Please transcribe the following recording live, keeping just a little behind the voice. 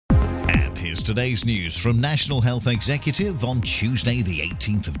here's today's news from National Health Executive on Tuesday, the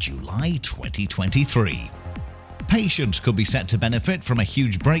 18th of July, 2023. Patients could be set to benefit from a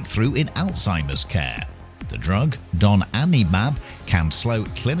huge breakthrough in Alzheimer's care. The drug, donanemab, can slow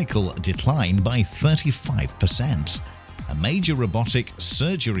clinical decline by 35%. A major robotic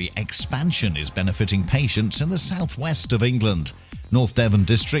surgery expansion is benefiting patients in the southwest of England. North Devon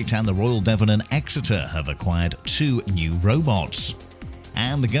District and the Royal Devon and Exeter have acquired 2 new robots.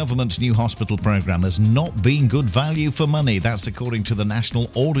 And the government's new hospital programme has not been good value for money. That's according to the National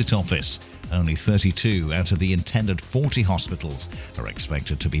Audit Office. Only 32 out of the intended 40 hospitals are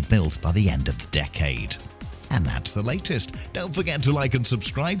expected to be built by the end of the decade. And that's the latest. Don't forget to like and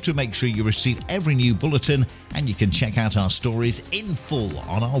subscribe to make sure you receive every new bulletin, and you can check out our stories in full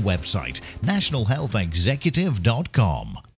on our website, nationalhealthexecutive.com.